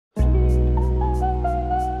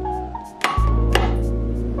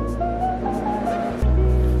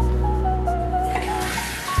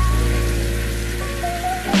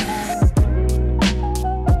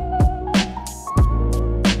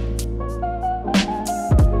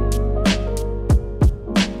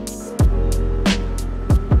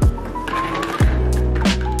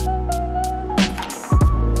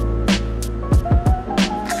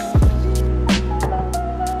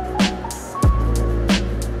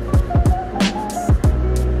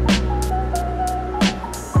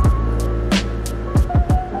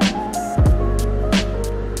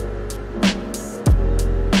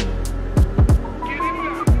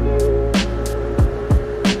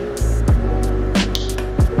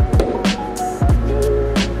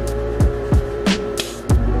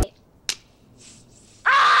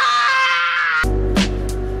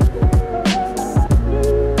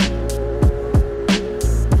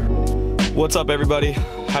What's up, everybody?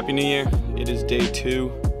 Happy New Year. It is day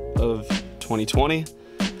 2 of 2020.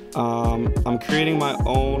 I'm creating my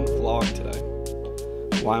own vlog today.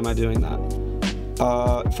 Why am I doing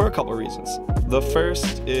that? For a couple of reasons. The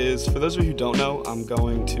first is, for those of you who don't know, I'm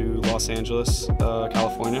going to Los Angeles,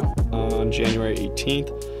 California on January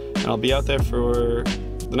 18th, and I'll be out there for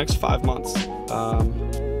the next 5 months,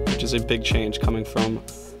 which is a big change coming from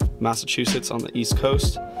Massachusetts on the East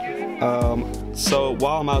Coast. So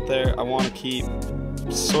while I'm out there, I want to keep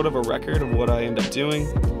sort of a record of what I end up doing,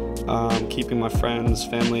 keeping my friends,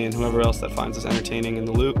 family, and whoever else that finds this entertaining in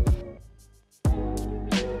the loop.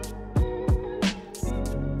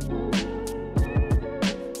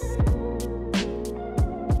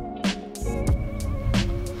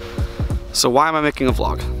 So why am I making a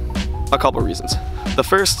vlog? A couple reasons. The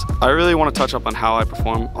first, I really want to touch up on how I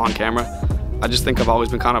perform on camera. I just think I've always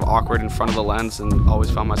been kind of awkward in front of the lens and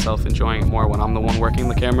always found myself enjoying it more when I'm the one working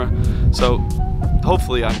the camera. So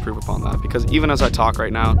hopefully I improve upon that, because even as I talk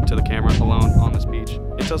right now to the camera alone on this beach,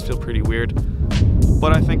 it does feel pretty weird,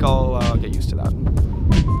 but I think I'll get used to that.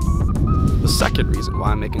 The second reason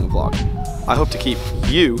why I'm making a vlog, I hope to keep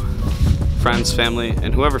you, friends, family,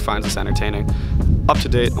 and whoever finds this entertaining, up to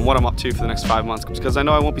date on what I'm up to for the next 5 months, because I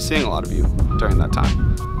know I won't be seeing a lot of you during that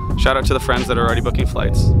time. Shout out to the friends that are already booking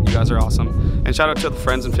flights. You guys are awesome. And shout out to the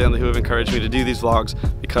friends and family who have encouraged me to do these vlogs,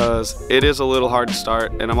 because it is a little hard to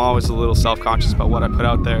start and I'm always a little self-conscious about what I put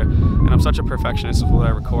out there. And I'm such a perfectionist with what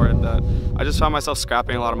I record that I just found myself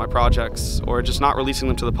scrapping a lot of my projects or just not releasing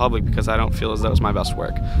them to the public because I don't feel as though it's my best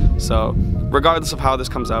work. So regardless of how this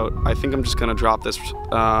comes out, I think I'm just gonna drop this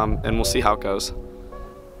and we'll see how it goes.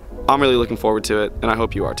 I'm really looking forward to it, and I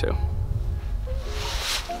hope you are too.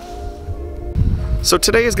 So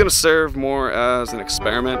today is going to serve more as an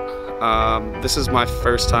experiment. This is my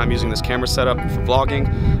first time using this camera setup for vlogging.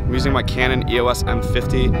 I'm using my Canon EOS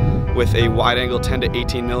M50 with a wide-angle 10 to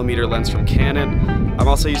 18mm lens from Canon. I'm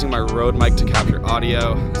also using my Rode mic to capture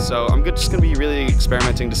audio. So I'm just going to be really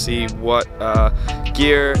experimenting to see what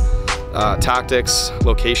gear, tactics,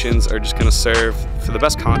 locations are just going to serve for the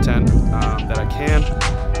best content that I can.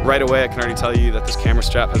 Right away, I can already tell you that this camera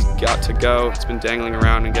strap has got to go. It's been dangling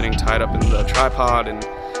around and getting tied up in the tripod, and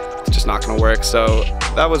it's just not gonna work. So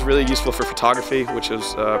that was really useful for photography, which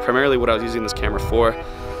is primarily what I was using this camera for.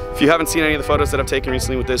 If you haven't seen any of the photos that I've taken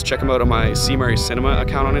recently with this, check them out on my C. Murray Cinema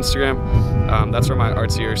account on Instagram. That's where my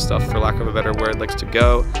artsier stuff, for lack of a better word, likes to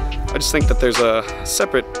go. I just think that there's a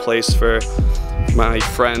separate place for my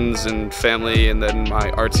friends and family, and then my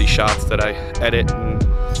artsy shots that I edit and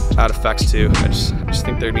add effects to. I just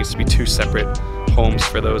think there needs to be 2 separate homes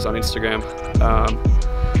for those on Instagram.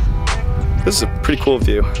 This is a pretty cool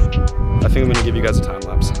view. I think I'm gonna give you guys a time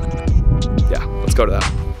lapse. Yeah, let's go to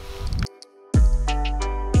that.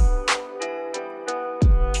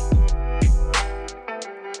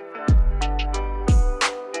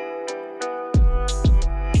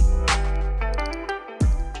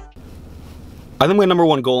 I think my number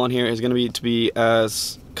 1 goal on here is going to be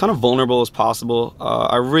as kind of vulnerable as possible.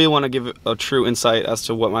 I really want to give a true insight as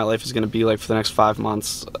to what my life is going to be like for the next 5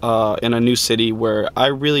 months in a new city where I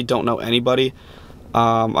really don't know anybody.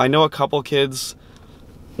 I know a couple kids,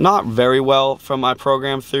 not very well from my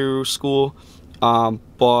program through school,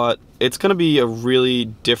 but it's going to be a really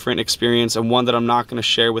different experience, and one that I'm not going to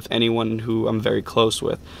share with anyone who I'm very close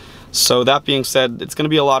with. So that being said, it's going to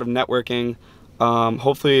be a lot of networking.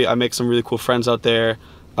 Hopefully I make some really cool friends out there,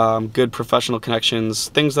 good professional connections,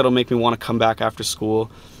 things that'll make me want to come back after school.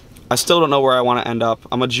 I still don't know where I want to end up.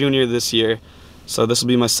 I'm a junior this year, so this will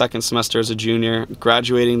be my 2nd semester as a junior,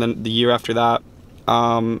 graduating the year after that.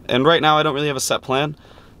 And right now I don't really have a set plan,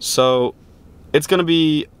 so it's going to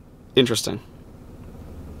be interesting.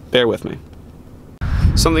 Bear with me.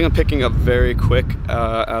 Something I'm picking up very quick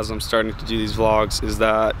as I'm starting to do these vlogs is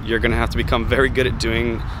that you're going to have to become very good at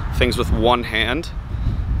doing things with one hand,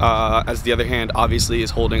 as the other hand obviously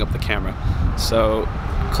is holding up the camera. So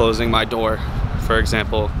closing my door, for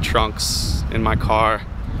example, trunks in my car,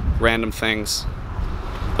 random things.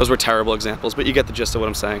 Those were terrible examples, but you get the gist of what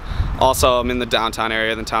I'm saying. Also, I'm in the downtown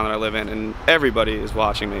area, the town that I live in, and everybody is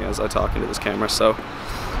watching me as I talk into this camera, so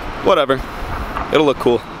whatever. It'll look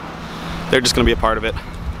cool. They're just gonna be a part of it.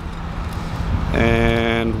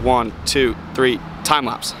 And 1, 2, 3, time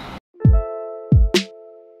lapse.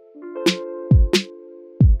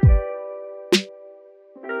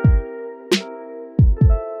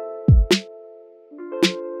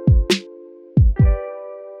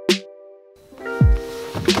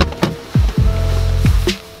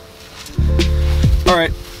 All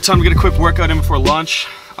right, time to get a quick workout in before lunch.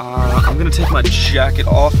 I'm gonna take my jacket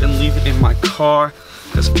off and leave it in my car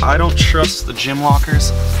because I don't trust the gym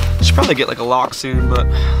lockers. Should probably get like a lock soon, but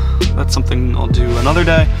that's something I'll do another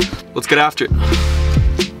day. Let's get after it.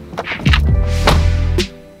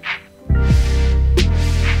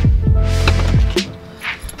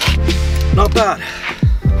 Not bad.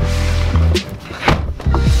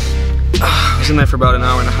 I was in there for about an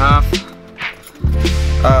hour and a half.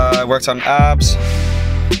 I worked on abs,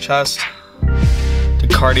 chest, did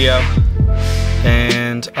cardio,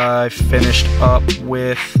 and I finished up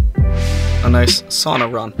with a nice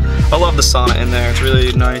sauna run. I love the sauna in there. It's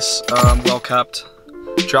really nice, well kept.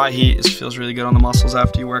 Dry heat feels really good on the muscles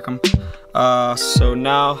after you work them. So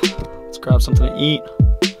now, let's grab something to eat.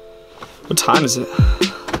 What time is it?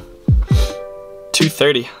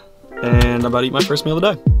 2:30, and I'm about to eat my first meal of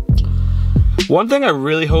the day. One thing I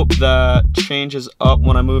really hope that changes up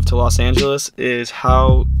when I move to Los Angeles is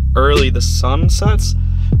how early the sun sets.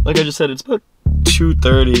 Like I just said, it's about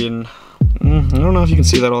 2:30, and I don't know if you can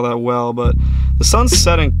see that all that well, but the sun's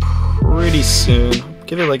setting pretty soon.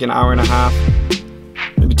 Give it like an hour and a half,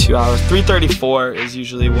 maybe 2 hours. 3:34 is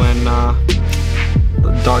usually when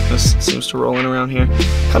the darkness seems to roll in around here.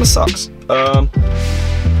 Kind of sucks.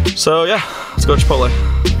 So yeah, let's go to Chipotle.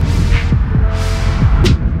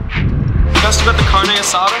 You guys still got the carne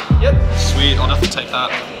asada? Yep. Sweet, I'll definitely take that.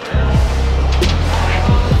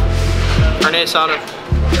 Carne asada.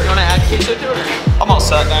 You want to add queso to it? Or? I'm all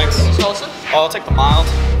set, thanks. Salsa? Oh, I'll take the mild.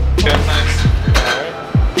 Good, thanks. Alright.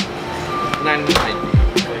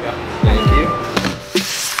 $9.90. There you go. Thank you.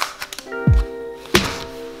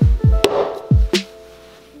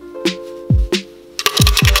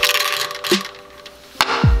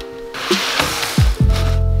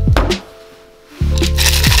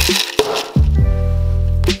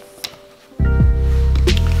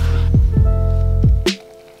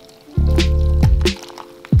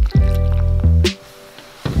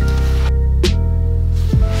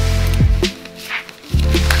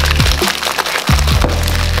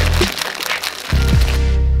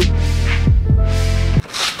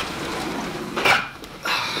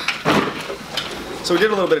 So we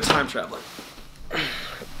did a little bit of time traveling.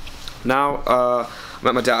 Now I'm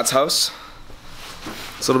at my dad's house.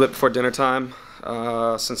 It's a little bit before dinner time.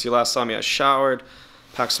 Since you last saw me, I showered,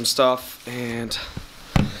 packed some stuff, and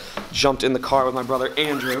jumped in the car with my brother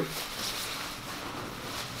Andrew.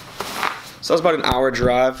 So that was about an hour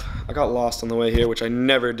drive. I got lost on the way here, which I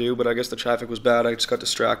never do, but I guess the traffic was bad. I just got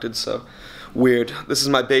distracted, so weird. This is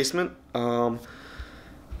my basement.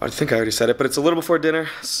 I think I already said it, but it's a little before dinner,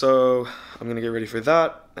 so I'm gonna get ready for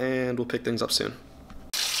that, and we'll pick things up soon.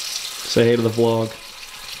 Say hey to the vlog.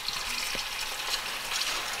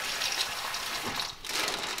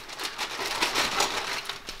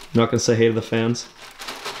 You're not gonna say hey to the fans?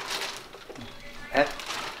 Eh?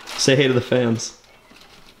 Say hey to the fans.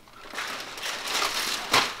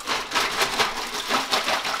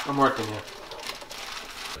 I'm working here.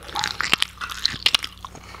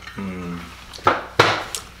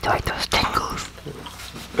 Do you like those tingles?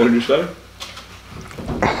 What did you say?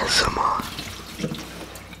 ASMR.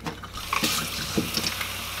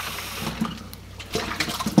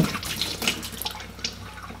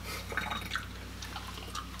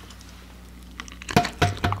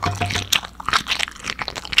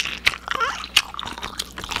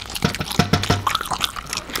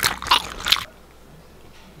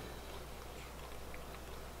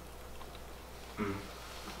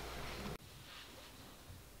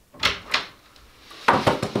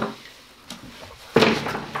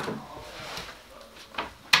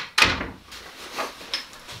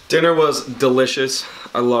 Dinner was delicious.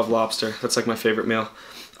 I love lobster. That's like my favorite meal.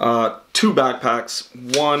 2 backpacks.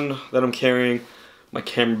 One that I'm carrying, my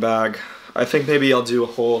camera bag. I think maybe I'll do a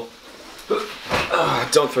whole...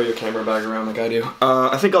 don't throw your camera bag around like I do.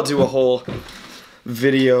 I think I'll do a whole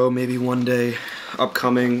video maybe one day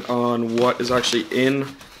upcoming on what is actually in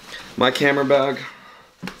my camera bag.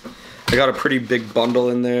 I got a pretty big bundle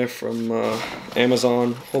in there from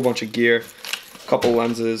Amazon. A whole bunch of gear. A couple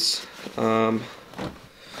lenses.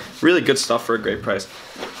 Really good stuff for a great price.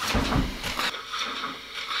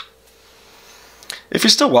 If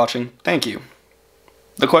you're still watching, thank you.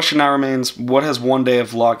 The question now remains, what has one day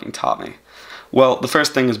of vlogging taught me? Well, the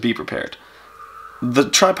first thing is be prepared. The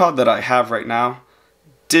tripod that I have right now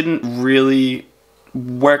didn't really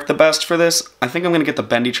work the best for this. I think I'm gonna get the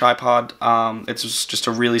bendy tripod. It's just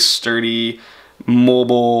a really sturdy,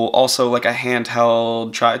 mobile, also like a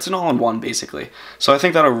handheld tripod. It's an all-in-one basically. So I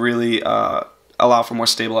think that'll really allow for more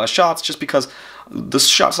stabilized shots, just because the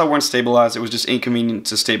shots that weren't stabilized, it was just inconvenient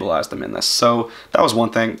to stabilize them in this. So that was one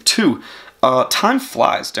thing. 2, time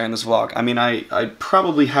flies during this vlog. I mean, I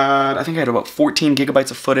probably had, I think I had about 14 gigabytes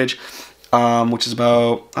of footage, which is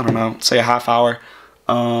about, I don't know, say a half hour.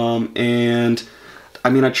 And I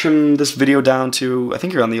mean, I trimmed this video down to, I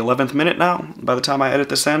think you're on the 11th minute now by the time I edit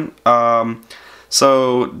this in.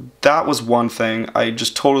 So that was one thing. I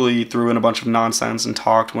just totally threw in a bunch of nonsense and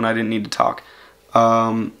talked when I didn't need to talk.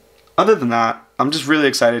 Other than that, I'm just really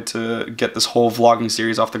excited to get this whole vlogging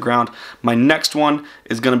series off the ground. My next one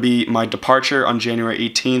is going to be my departure on January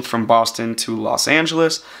 18th from Boston to Los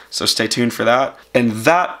Angeles, so stay tuned for that. And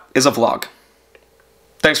that is a vlog.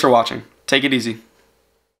 Thanks for watching. Take it easy.